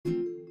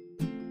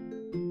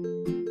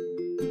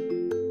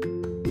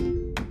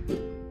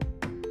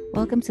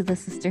Welcome to the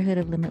Sisterhood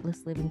of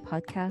Limitless Living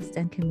podcast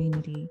and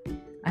community.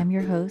 I'm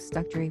your host,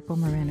 Dr. April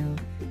Moreno.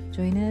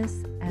 Join us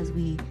as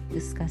we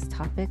discuss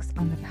topics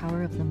on the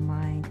power of the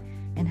mind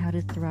and how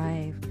to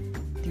thrive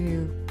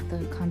through the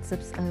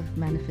concepts of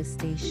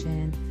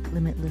manifestation,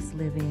 limitless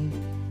living,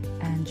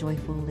 and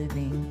joyful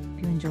living.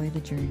 If you enjoy the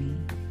journey.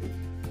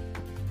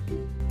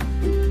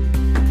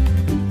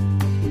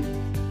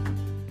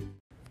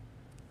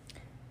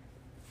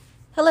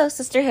 Hello,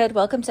 Sisterhood.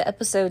 Welcome to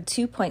episode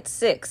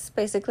 2.6,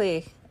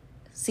 basically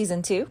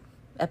season 2,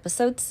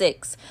 episode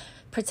 6.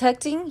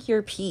 Protecting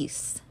Your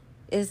Peace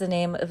is the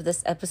name of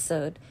this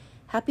episode.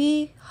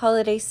 Happy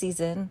holiday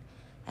season,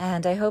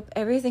 and I hope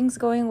everything's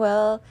going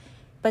well.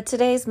 But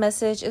today's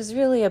message is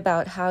really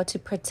about how to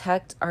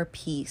protect our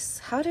peace.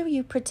 How do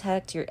you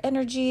protect your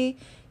energy,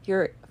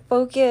 your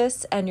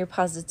focus, and your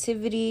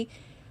positivity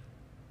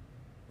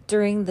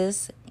during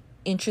this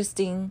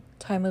interesting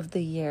time of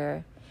the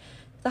year?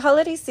 The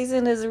holiday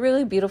season is a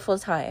really beautiful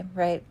time,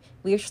 right?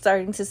 We are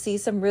starting to see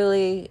some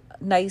really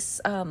nice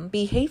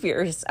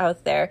behaviors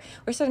out there.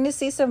 We're starting to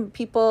see some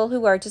people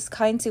who are just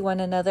kind to one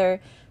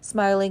another,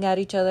 smiling at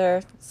each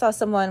other. Saw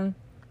someone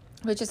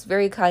who just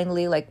very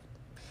kindly,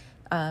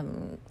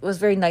 was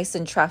very nice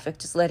in traffic,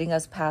 just letting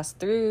us pass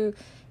through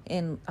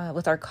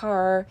with our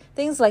car.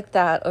 Things like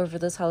that over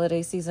this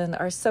holiday season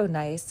are so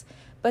nice.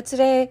 But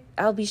today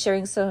I'll be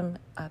sharing some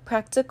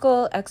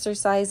practical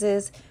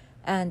exercises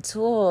and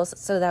tools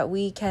so that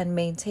we can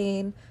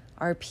maintain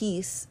our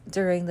peace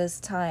during this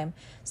time.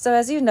 So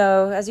as you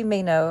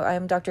may know,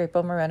 I'm Dr.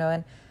 April Moreno,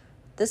 and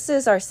this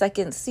is our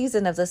second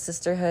season of the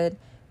Sisterhood.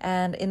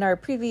 And in our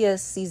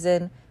previous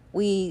season,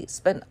 we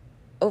spent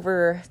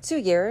over 2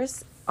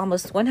 years,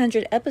 almost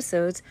 100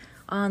 episodes,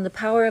 on the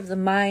power of the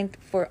mind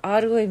for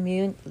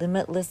autoimmune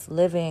limitless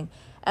living.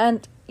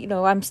 And,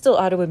 I'm still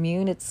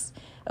autoimmune. It's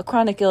a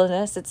chronic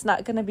illness. It's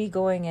not going to be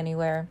going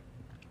anywhere,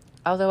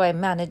 although I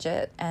manage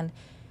it and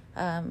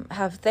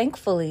have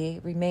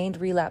thankfully remained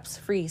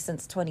relapse-free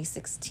since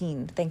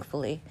 2016,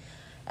 thankfully.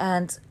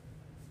 And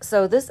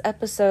so this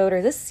episode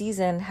or this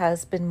season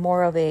has been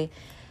more of an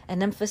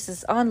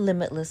emphasis on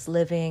limitless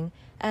living,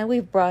 and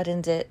we've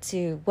broadened it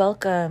to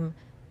welcome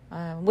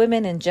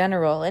women in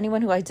general.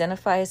 Anyone who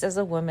identifies as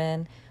a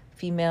woman,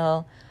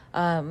 female,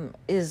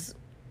 is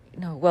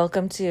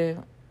welcome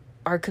to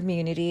our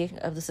community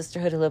of the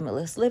Sisterhood of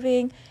Limitless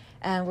Living.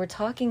 And we're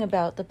talking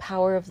about the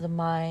power of the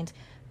mind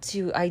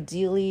to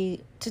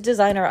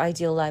design our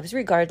ideal lives,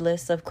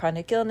 regardless of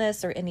chronic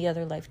illness or any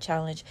other life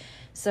challenge.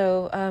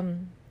 So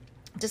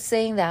just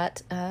saying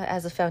that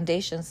as a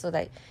foundation so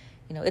that,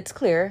 it's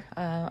clear.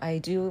 I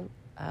do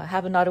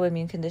have an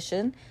autoimmune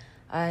condition.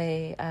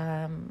 I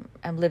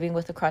am living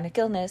with a chronic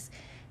illness,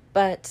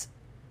 but,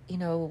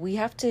 we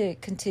have to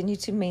continue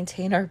to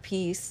maintain our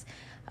peace,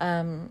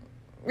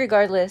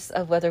 regardless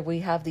of whether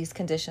we have these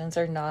conditions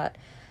or not.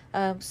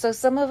 So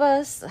some of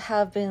us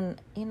have been,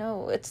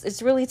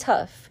 it's really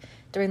tough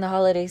during the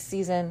holiday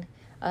season.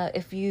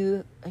 If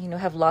you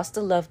have lost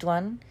a loved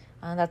one,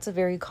 that's a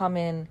very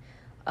common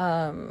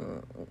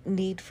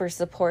need for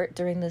support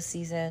during this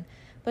season.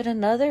 But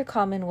another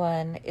common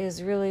one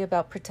is really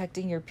about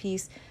protecting your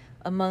peace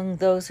among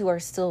those who are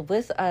still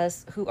with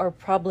us, who are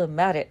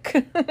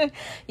problematic.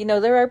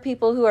 There are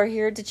people who are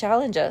here to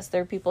challenge us.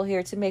 There are people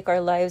here to make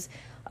our lives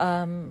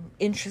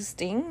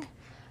interesting.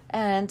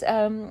 And,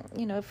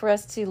 for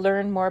us to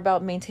learn more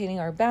about maintaining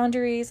our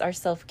boundaries, our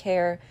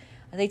self-care,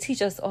 they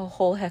teach us a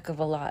whole heck of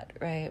a lot,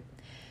 right?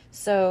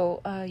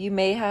 So you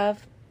may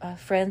have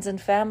friends and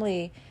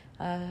family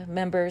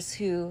members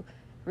who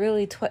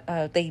really,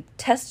 they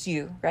test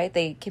you, right?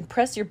 They can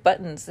press your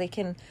buttons. They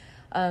can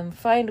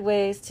find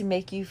ways to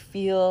make you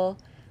feel,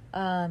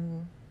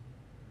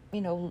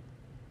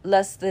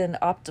 less than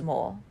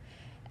optimal.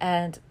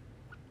 And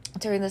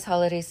during this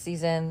holiday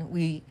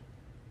season,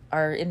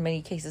 in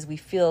many cases, we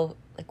feel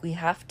like we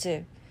have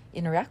to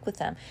interact with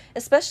them,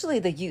 especially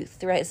the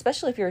youth, right?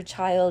 Especially if you're a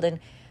child. And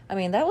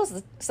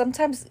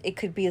sometimes it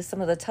could be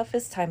some of the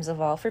toughest times of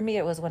all. For me,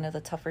 it was one of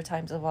the tougher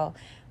times of all,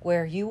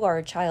 where you are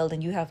a child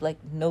and you have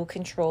no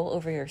control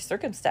over your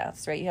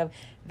circumstance, right? You have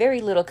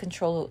very little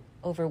control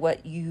over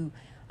what you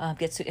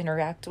get to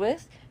interact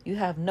with. You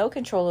have no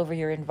control over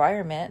your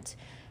environment.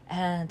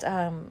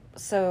 And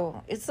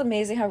so it's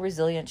amazing how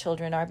resilient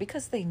children are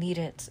because they need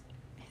it.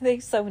 They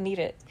so need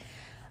it.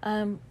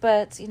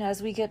 But,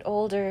 as we get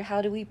older,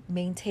 how do we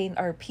maintain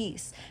our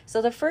peace? So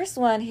the first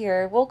one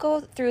here, we'll go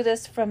through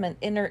this from an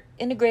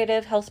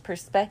integrative health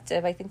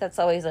perspective. I think that's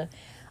always a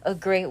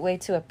great way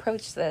to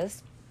approach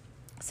this.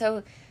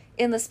 So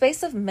in the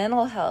space of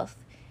mental health,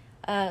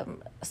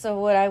 so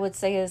what I would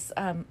say is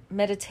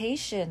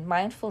meditation,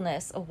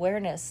 mindfulness,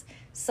 awareness,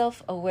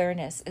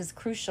 self-awareness is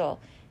crucial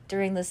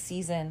during this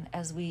season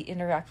as we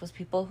interact with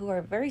people who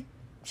are very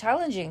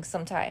challenging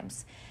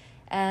sometimes.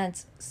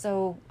 And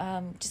so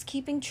just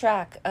keeping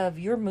track of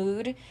your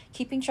mood,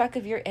 keeping track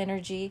of your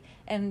energy,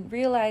 and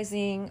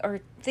realizing or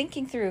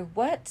thinking through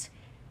what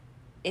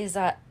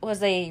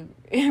was a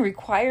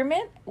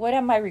requirement, what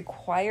am I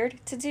required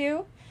to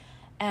do,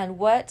 and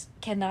what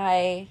can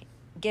I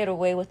get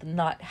away with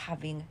not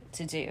having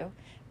to do.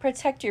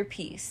 Protect your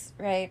peace,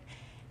 right?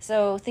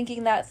 So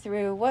thinking that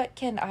through, what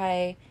can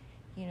I,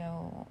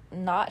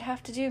 not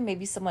have to do?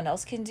 Maybe someone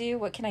else can do.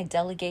 What can I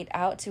delegate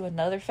out to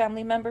another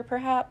family member,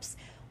 perhaps?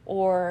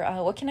 Or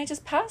what can I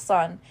just pass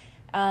on?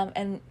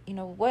 And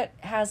what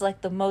has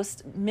like the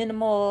most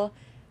minimal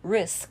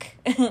risk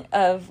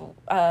of,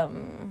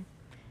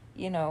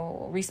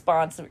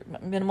 response,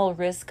 minimal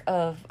risk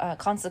of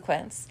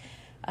consequence.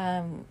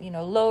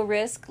 Low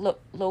risk,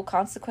 low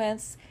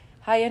consequence,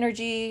 high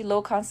energy,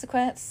 low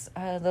consequence.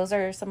 Those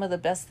are some of the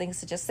best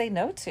things to just say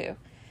no to.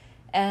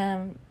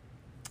 And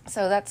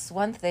so that's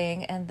one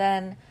thing. And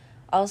then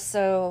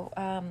also,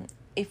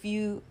 if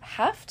you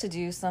have to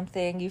do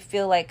something, you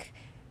feel like,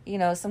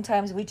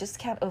 sometimes we just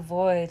can't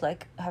avoid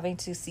like having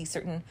to see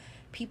certain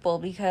people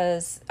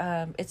because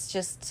it's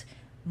just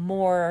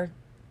more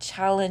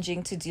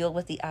challenging to deal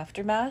with the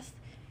aftermath.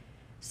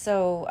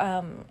 So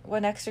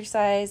one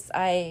exercise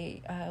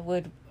I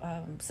would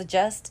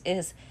suggest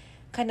is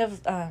kind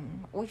of,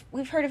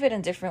 we've heard of it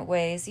in different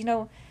ways,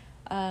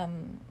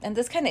 and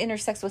this kind of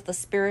intersects with the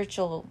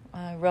spiritual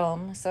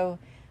realm. So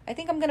I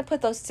think I'm going to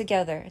put those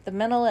together, the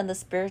mental and the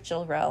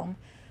spiritual realm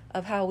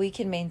of how we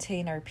can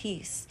maintain our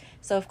peace.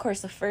 So of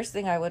course, the first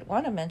thing I would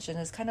want to mention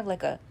is kind of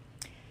like a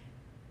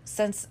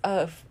sense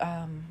of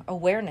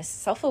awareness,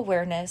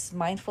 self-awareness,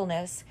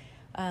 mindfulness,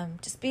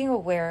 just being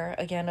aware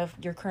again of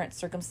your current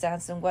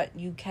circumstance and what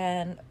you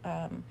can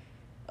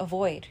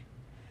avoid.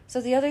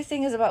 So the other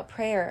thing is about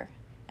prayer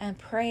and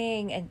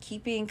praying and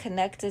keeping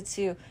connected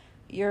to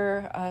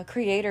your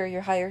creator,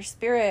 your higher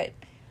spirit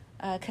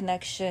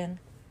connection,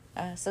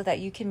 so that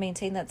you can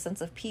maintain that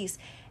sense of peace.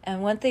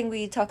 And one thing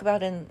we talk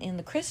about in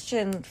the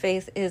Christian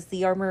faith is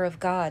the armor of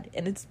God.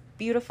 And it's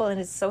beautiful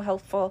and it's so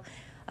helpful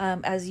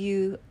as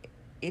you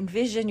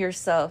envision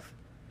yourself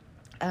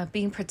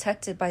being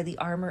protected by the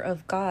armor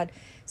of God.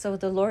 So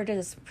the Lord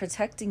is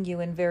protecting you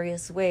in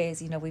various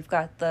ways. We've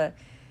got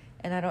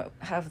and I don't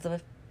have the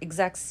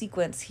exact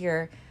sequence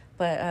here,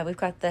 but we've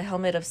got the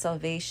helmet of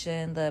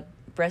salvation, the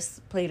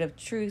breastplate of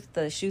truth,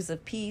 the shoes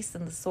of peace,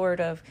 and the sword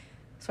of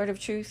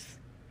truth.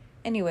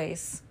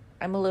 Anyways,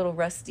 I'm a little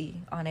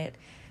rusty on it.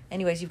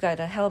 Anyways, you've got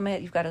a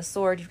helmet, you've got a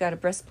sword, you've got a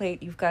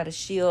breastplate, you've got a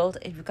shield,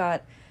 and you've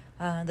got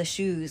the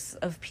shoes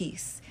of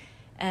peace.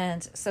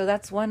 And so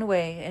that's one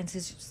way, and to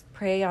just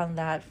pray on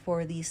that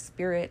for the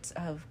Spirit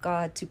of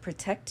God to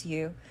protect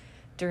you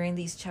during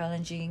these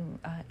challenging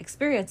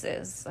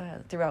experiences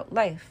throughout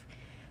life.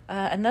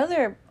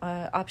 Another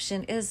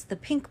option is the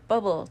pink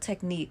bubble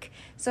technique.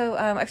 So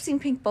I've seen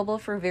pink bubble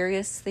for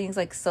various things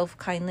like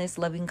self-kindness,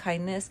 loving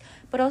kindness,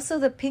 but also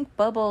the pink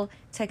bubble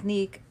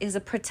technique is a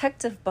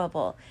protective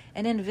bubble,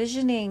 and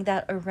envisioning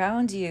that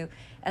around you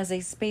as a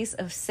space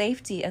of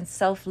safety and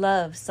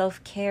self-love,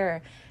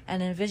 self-care,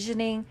 and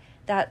envisioning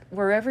that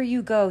wherever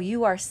you go,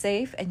 you are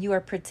safe and you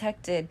are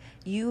protected.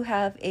 You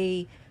have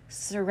a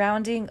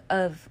surrounding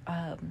of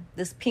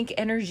this pink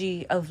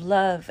energy of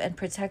love and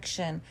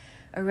protection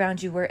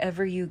around you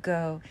wherever you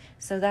go.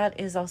 So that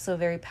is also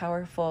very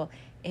powerful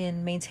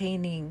in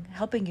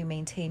helping you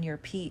maintain your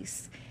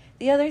peace.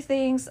 The other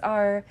things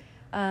are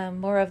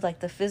more of like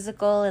the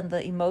physical and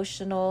the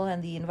emotional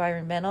and the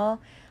environmental.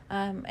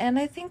 And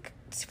I think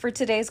for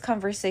today's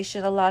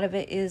conversation, a lot of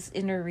it is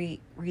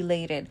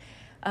interrelated.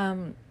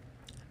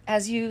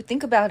 As you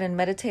think about and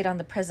meditate on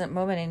the present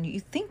moment, and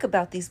you think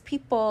about these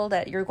people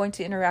that you're going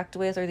to interact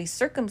with, or these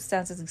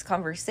circumstances, these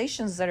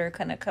conversations that are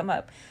going to come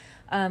up,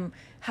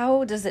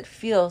 how does it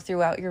feel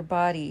throughout your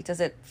body?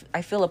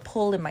 I feel a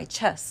pull in my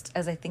chest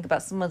as I think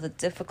about some of the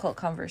difficult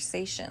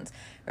conversations,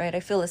 right?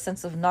 I feel a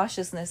sense of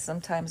nauseousness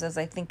sometimes as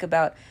I think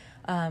about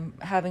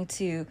having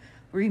to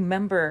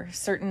remember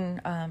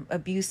certain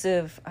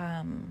abusive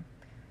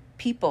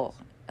people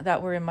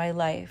that were in my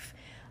life,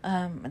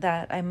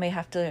 that I may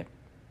have to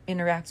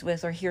interact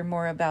with or hear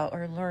more about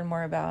or learn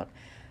more about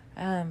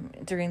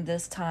during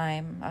this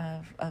time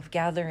of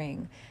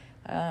gathering.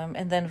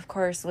 And then, of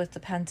course, with the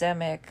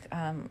pandemic,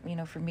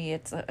 for me,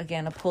 it's,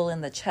 again, a pull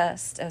in the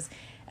chest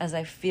as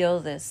I feel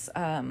this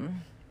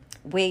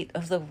weight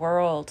of the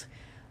world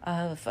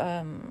of,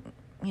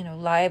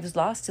 lives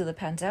lost to the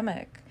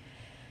pandemic.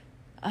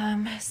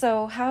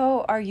 So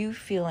how are you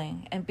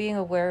feeling, and being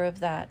aware of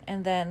that,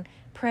 and then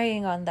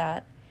praying on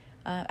that,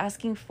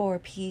 asking for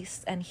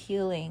peace and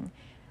healing,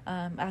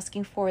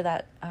 asking for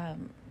that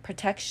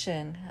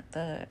protection,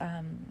 the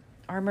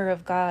armor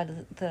of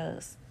God, the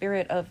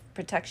spirit of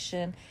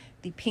protection,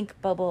 the pink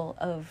bubble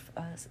of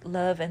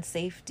love and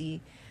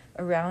safety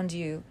around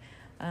you,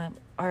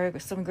 are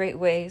some great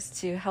ways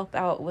to help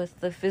out with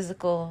the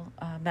physical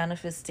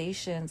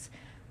manifestations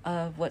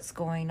of what's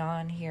going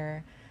on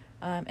here.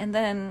 And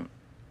then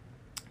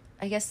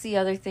I guess the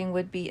other thing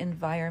would be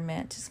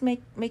environment, just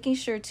making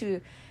sure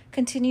to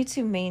continue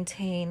to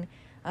maintain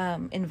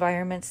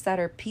environments that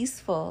are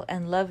peaceful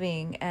and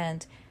loving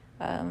and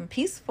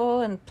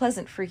peaceful and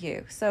pleasant for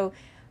you. So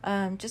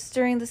just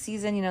during the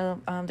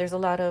season, there's a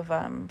lot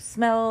of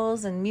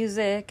smells and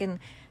music and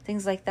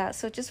things like that.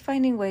 So just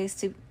finding ways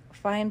to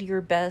find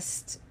your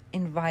best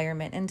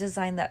environment and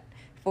design that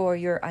for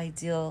your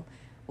ideal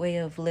way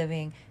of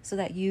living so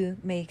that you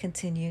may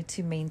continue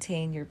to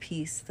maintain your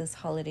peace this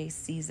holiday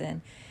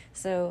season.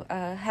 So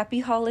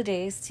happy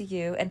holidays to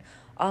you, and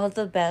all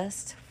the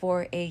best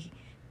for a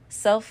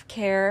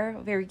self-care,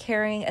 very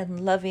caring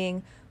and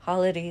loving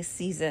holiday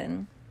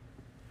season.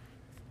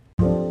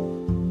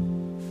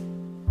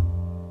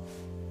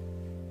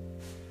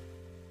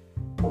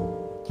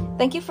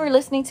 Thank you for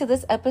listening to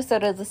this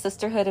episode of the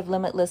Sisterhood of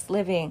Limitless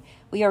Living.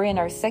 We are in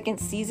our second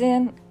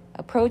season,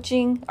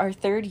 approaching our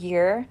third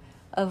year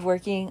of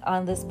working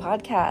on this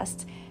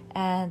podcast.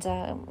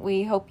 And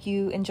we hope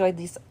you enjoyed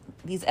these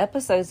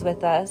episodes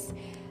with us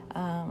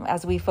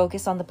as we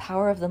focus on the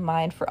power of the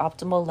mind for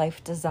optimal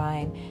life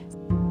design.